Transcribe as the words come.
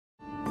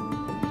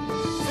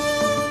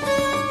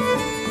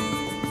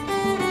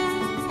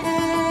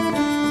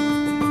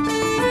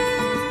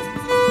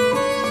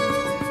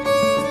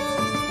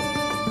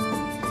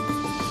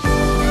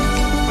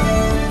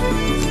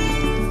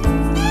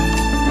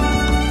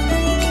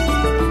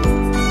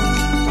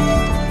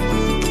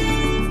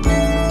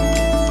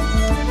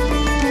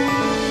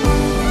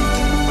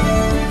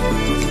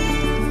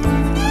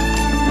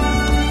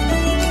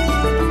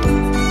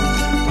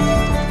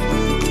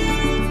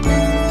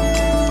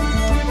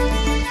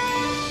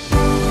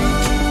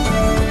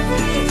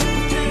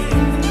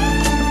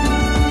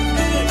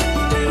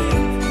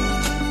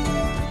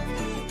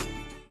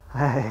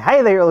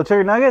Hey there, little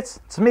Turkey Nuggets.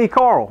 It's me,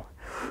 Carl.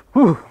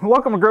 Whew,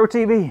 welcome to Grow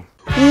TV.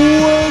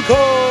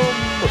 Welcome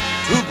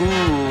to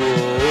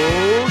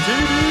Grow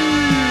TV.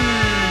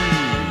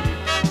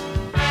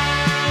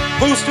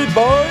 Hosted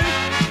by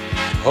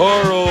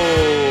Carl.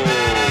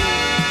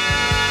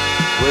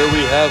 Where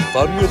we have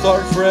fun with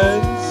our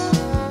friends,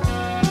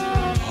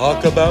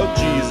 talk about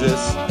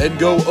Jesus, and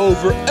go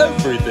over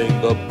everything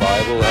the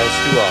Bible has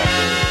to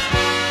offer.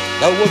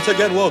 Now once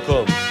again,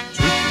 welcome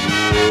to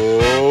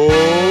Grow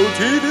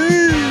TV.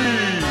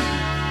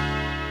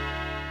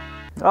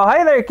 Oh,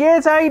 hey there,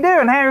 kids. How you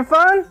doing? Having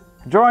fun?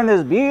 Enjoying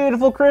this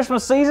beautiful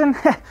Christmas season?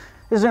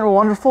 Isn't it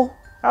wonderful?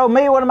 Oh,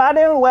 me, what am I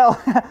doing?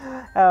 Well,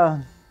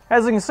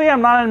 as you can see,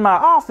 I'm not in my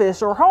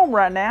office or home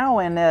right now,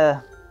 and,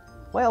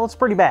 well, it's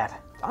pretty bad.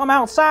 I'm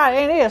outside,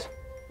 and it is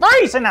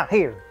freezing out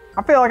here.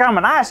 I feel like I'm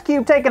an ice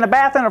cube taking a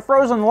bath in a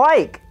frozen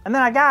lake. And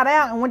then I got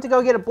out and went to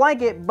go get a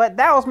blanket, but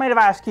that was made of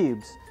ice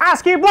cubes.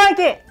 Ice cube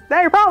blanket!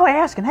 Now you're probably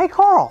asking, hey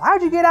Carl,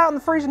 how'd you get out in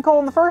the freezing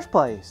cold in the first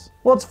place?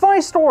 Well, it's a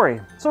funny story.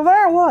 So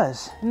there I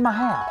was, in my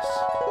house.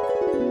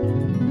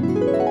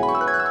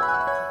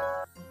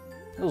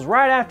 It was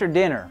right after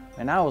dinner,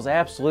 and I was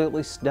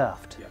absolutely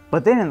stuffed.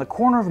 But then in the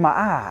corner of my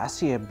eye, I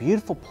see a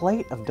beautiful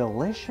plate of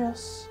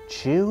delicious,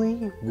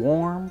 chewy,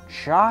 warm,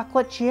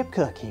 chocolate chip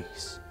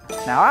cookies.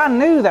 Now I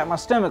knew that my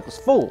stomach was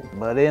full,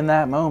 but in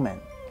that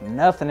moment,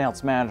 nothing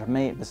else mattered to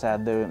me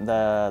beside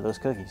those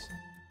cookies.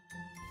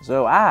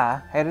 So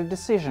I had a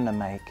decision to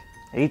make.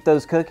 Eat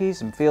those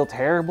cookies and feel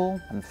terrible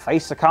and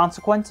face the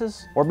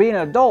consequences, or be an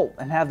adult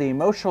and have the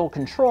emotional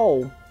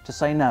control to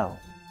say no.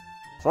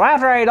 So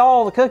after I ate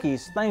all the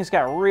cookies, things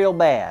got real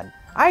bad.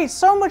 I ate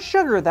so much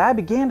sugar that I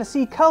began to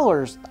see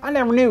colors I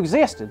never knew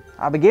existed.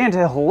 I began to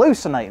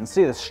hallucinate and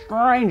see the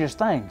strangest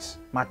things.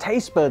 My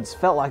taste buds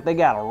felt like they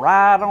got a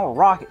ride on a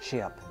rocket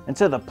ship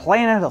into the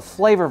planet of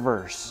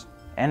Flavorverse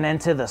and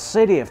into the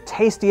city of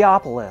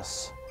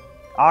Tastyopolis.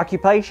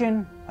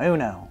 Occupation? Who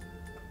knows?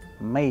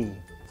 Me.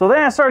 So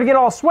then I started to get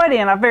all sweaty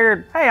and I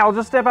figured, hey, I'll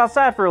just step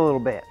outside for a little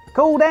bit.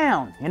 Cool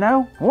down, you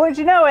know? Wouldn't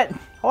you know it?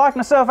 I locked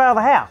myself out of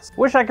the house.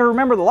 Wish I could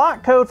remember the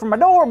lock code for my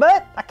door,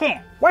 but I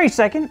can't. Wait a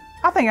second.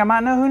 I think I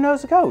might know who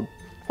knows the code.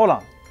 Hold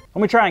on.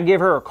 Let me try and give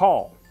her a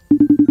call.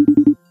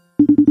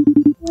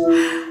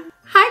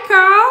 Hi,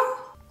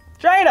 Carl.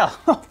 Jada!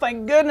 Oh,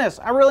 thank goodness.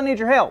 I really need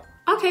your help.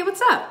 Okay,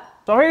 what's up?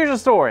 So here's the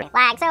story.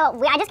 I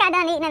just got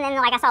done eating, and then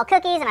I saw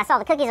cookies, and I saw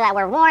the cookies that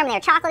were warm, and they were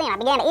chocolatey, and I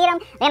began to eat them.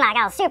 Then I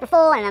got super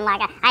full, and then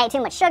I ate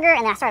too much sugar,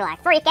 and then I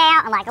started freak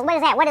out. I'm like, what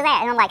is that? What is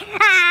that? And I'm like,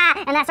 ah!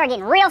 And then I started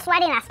getting real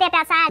sweaty, and I stepped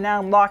outside. Now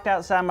I'm locked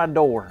outside my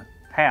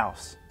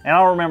house, and I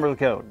don't remember the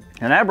code.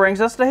 And that brings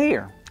us to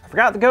here. I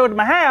forgot the code to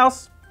my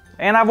house,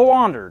 and I've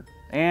wandered,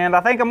 and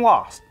I think I'm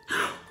lost.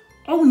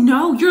 Oh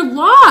no, you're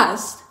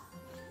lost!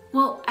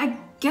 Well, I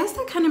guess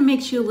that kind of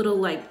makes you a little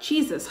like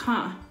Jesus,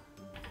 huh?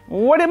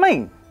 What do you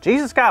mean?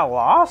 Jesus got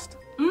lost?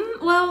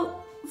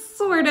 Well,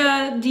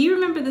 sorta. Do you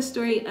remember the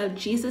story of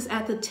Jesus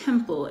at the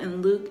temple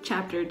in Luke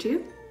chapter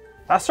 2?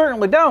 I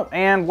certainly don't,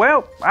 and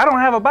well, I don't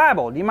have a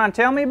Bible. Do you mind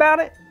telling me about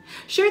it?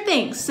 Sure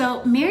thing.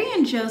 So Mary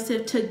and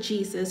Joseph took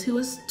Jesus, who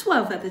was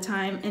 12 at the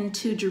time,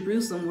 into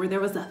Jerusalem where there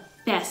was a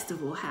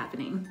festival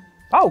happening.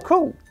 Oh,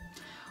 cool.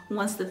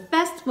 Once the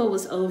festival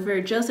was over,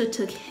 Joseph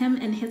took him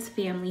and his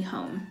family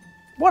home.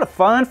 What a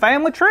fun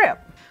family trip.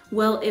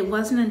 Well, it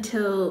wasn't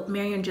until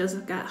Mary and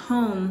Joseph got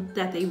home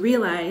that they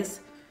realized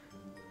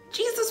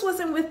Jesus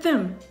wasn't with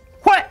them.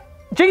 What?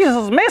 Jesus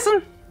is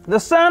missing? The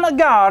Son of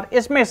God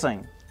is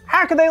missing.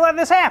 How could they let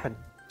this happen?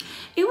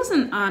 It was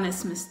an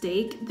honest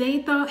mistake.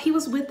 They thought he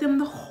was with them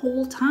the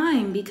whole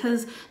time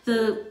because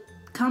the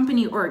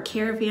company or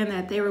caravan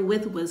that they were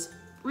with was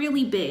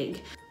really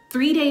big.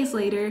 3 days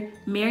later,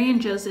 Mary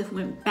and Joseph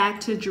went back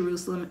to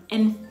Jerusalem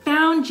and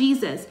found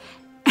Jesus.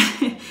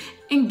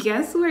 And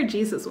guess where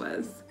Jesus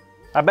was?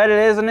 I bet it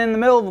isn't in the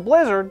middle of a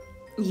blizzard.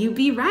 You'd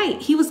be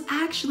right. He was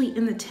actually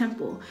in the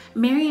temple.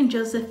 Mary and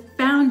Joseph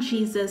found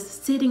Jesus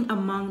sitting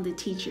among the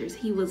teachers.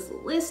 He was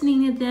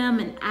listening to them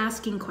and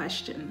asking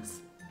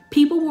questions.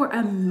 People were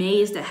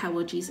amazed at how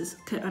well Jesus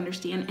could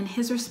understand and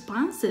his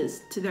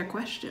responses to their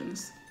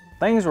questions.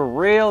 Things were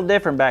real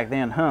different back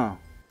then, huh?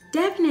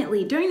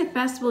 Definitely. During the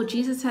festival,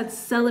 Jesus had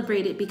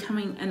celebrated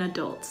becoming an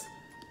adult.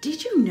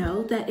 Did you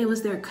know that it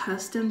was their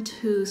custom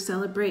to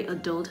celebrate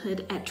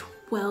adulthood at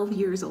 12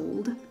 years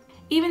old?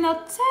 Even though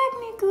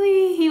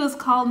technically he was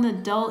called an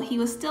adult, he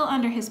was still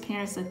under his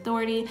parents'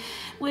 authority,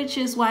 which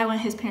is why when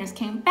his parents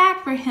came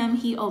back for him,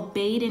 he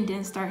obeyed and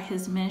didn't start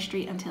his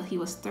ministry until he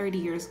was 30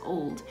 years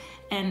old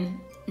and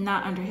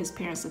not under his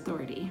parents'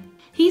 authority.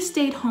 He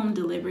stayed home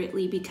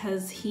deliberately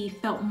because he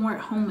felt more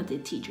at home with the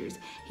teachers.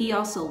 He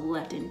also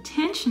left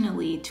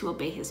intentionally to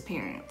obey his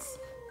parents.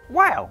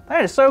 Wow,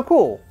 that is so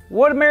cool.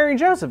 What did Mary and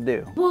Joseph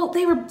do? Well,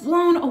 they were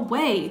blown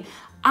away.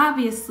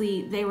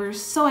 Obviously, they were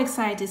so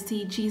excited to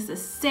see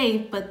Jesus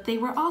safe, but they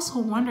were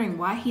also wondering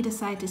why he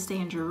decided to stay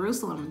in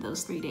Jerusalem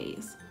those 3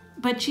 days.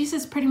 But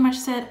Jesus pretty much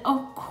said,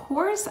 of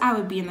course I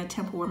would be in the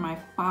temple where my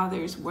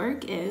Father's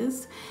work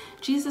is.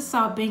 Jesus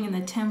saw being in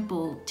the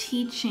temple,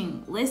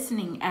 teaching,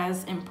 listening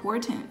as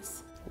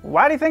importance.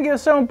 Why do you think it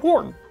was so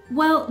important?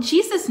 Well,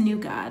 Jesus knew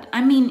God.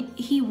 I mean,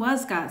 he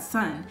was God's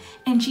son.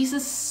 And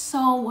Jesus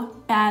so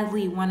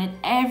badly wanted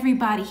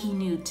everybody he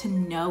knew to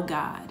know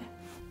God.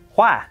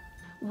 Why?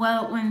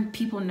 Well, when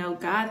people know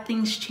God,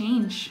 things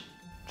change.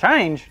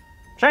 Change?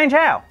 Change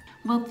how?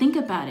 Well, think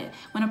about it.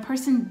 When a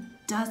person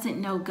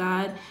doesn't know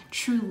God,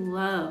 true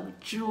love,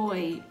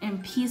 joy,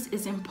 and peace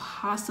is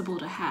impossible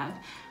to have.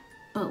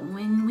 But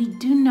when we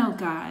do know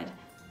God,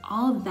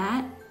 all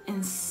that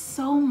and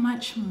so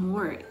much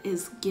more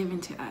is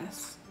given to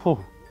us.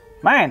 Whew.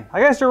 Man, I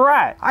guess you're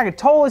right. I can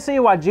totally see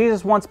why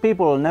Jesus wants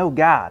people to know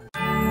God.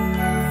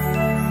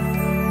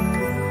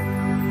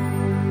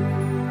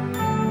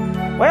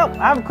 Well,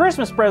 I have a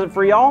Christmas present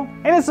for y'all,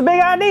 and it's a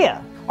big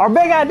idea. Our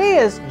big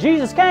idea is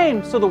Jesus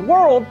came so the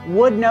world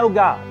would know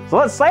God. So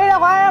let's say it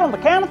out loud on the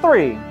count of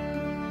 3.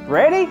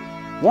 Ready?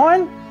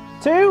 1,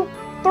 2,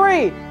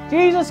 3.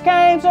 Jesus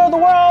came so the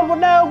world would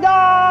know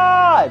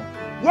God.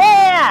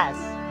 Yes!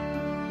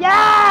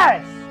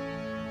 Yes!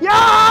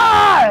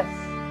 Yes!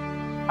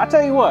 I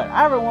tell you what,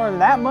 I haven't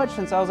learned that much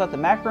since I was at the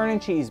Macaroni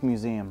and Cheese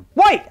Museum.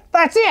 Wait,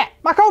 that's it!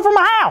 My code for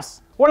my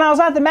house! When I was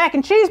at the Mac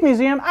and Cheese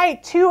Museum, I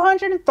ate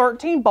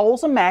 213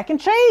 bowls of mac and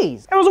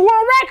cheese. It was a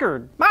world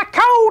record. My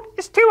code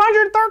is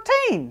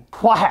 213.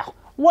 Wow,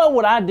 what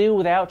would I do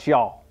without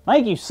y'all?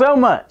 Thank you so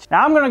much.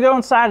 Now I'm gonna go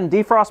inside and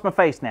defrost my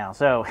face now,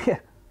 so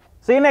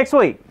see you next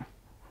week.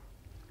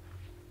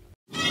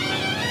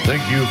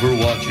 Thank you for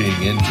watching,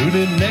 and tune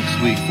in next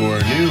week for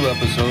a new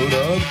episode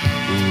of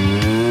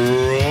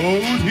Pro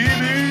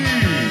TV.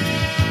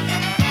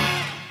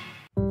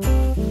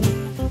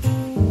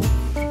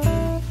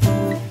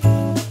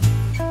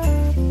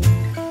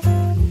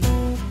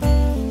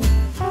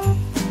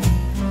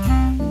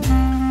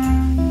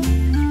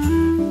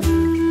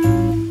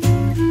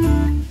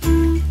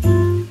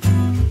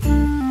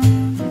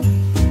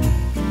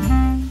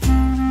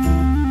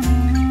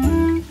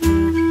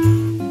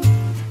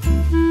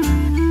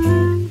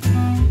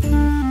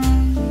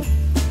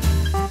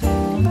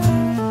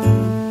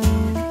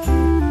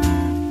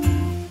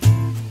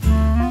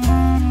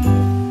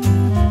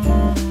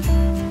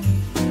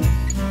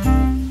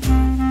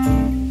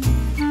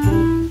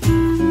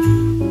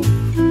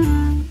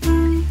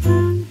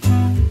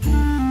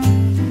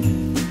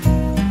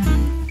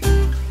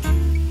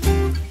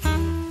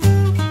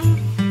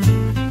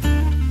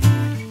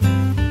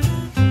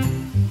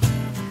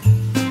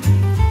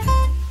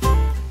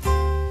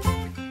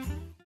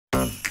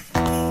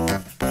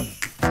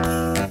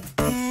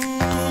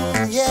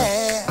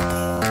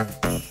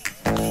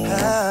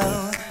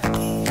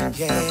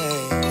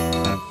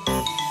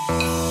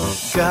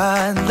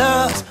 God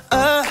loves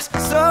us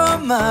so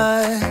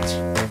much,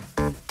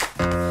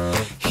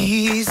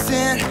 He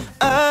sent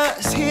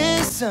us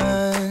His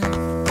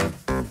Son.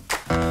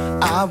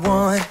 I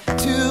want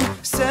to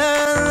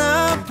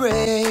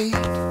celebrate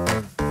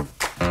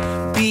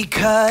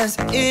because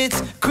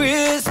it's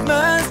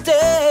Christmas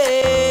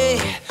Day.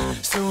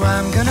 So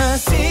I'm gonna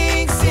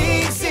sing,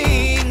 sing,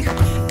 sing,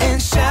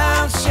 and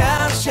shout,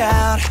 shout,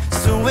 shout.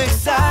 So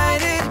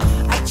excited,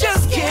 I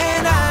just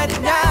can't hide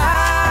it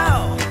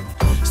now.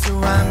 So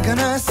I'm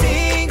gonna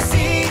sing,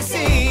 sing,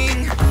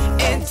 sing,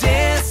 and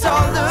dance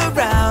all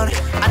around.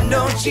 I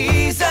know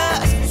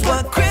Jesus is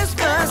what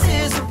Christmas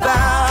is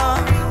about.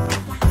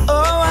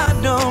 Oh, I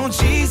know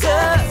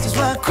Jesus is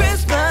what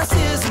Christmas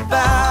is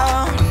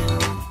about.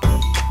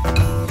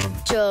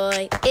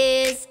 Joy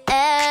is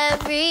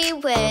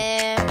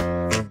everywhere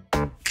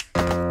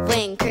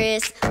when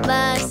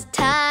Christmas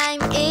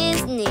time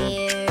is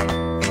near.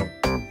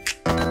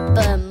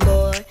 But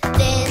more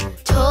than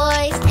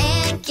toys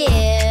and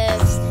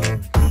gifts,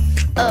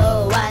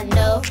 oh, I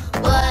know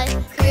what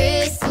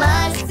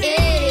Christmas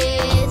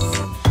is.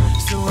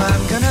 So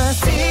I'm gonna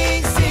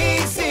sing,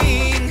 sing,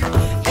 sing,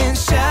 and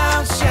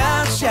shout,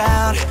 shout,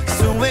 shout.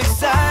 So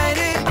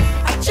excited,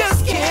 I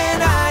just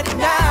can't hide it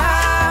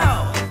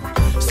now.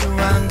 So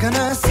I'm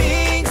gonna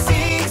sing,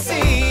 sing,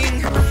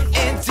 sing,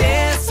 and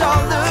dance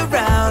all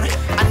around.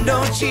 I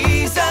know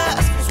Jesus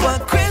is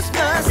what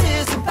Christmas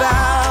is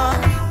about.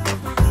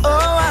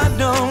 Oh, I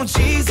know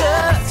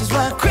Jesus is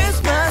what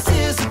Christmas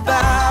is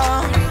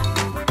about.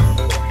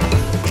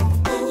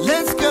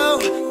 Let's go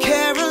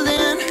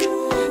caroling.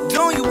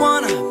 Don't you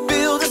wanna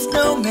build a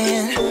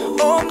snowman?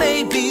 Or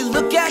maybe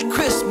look at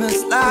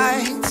Christmas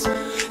lights.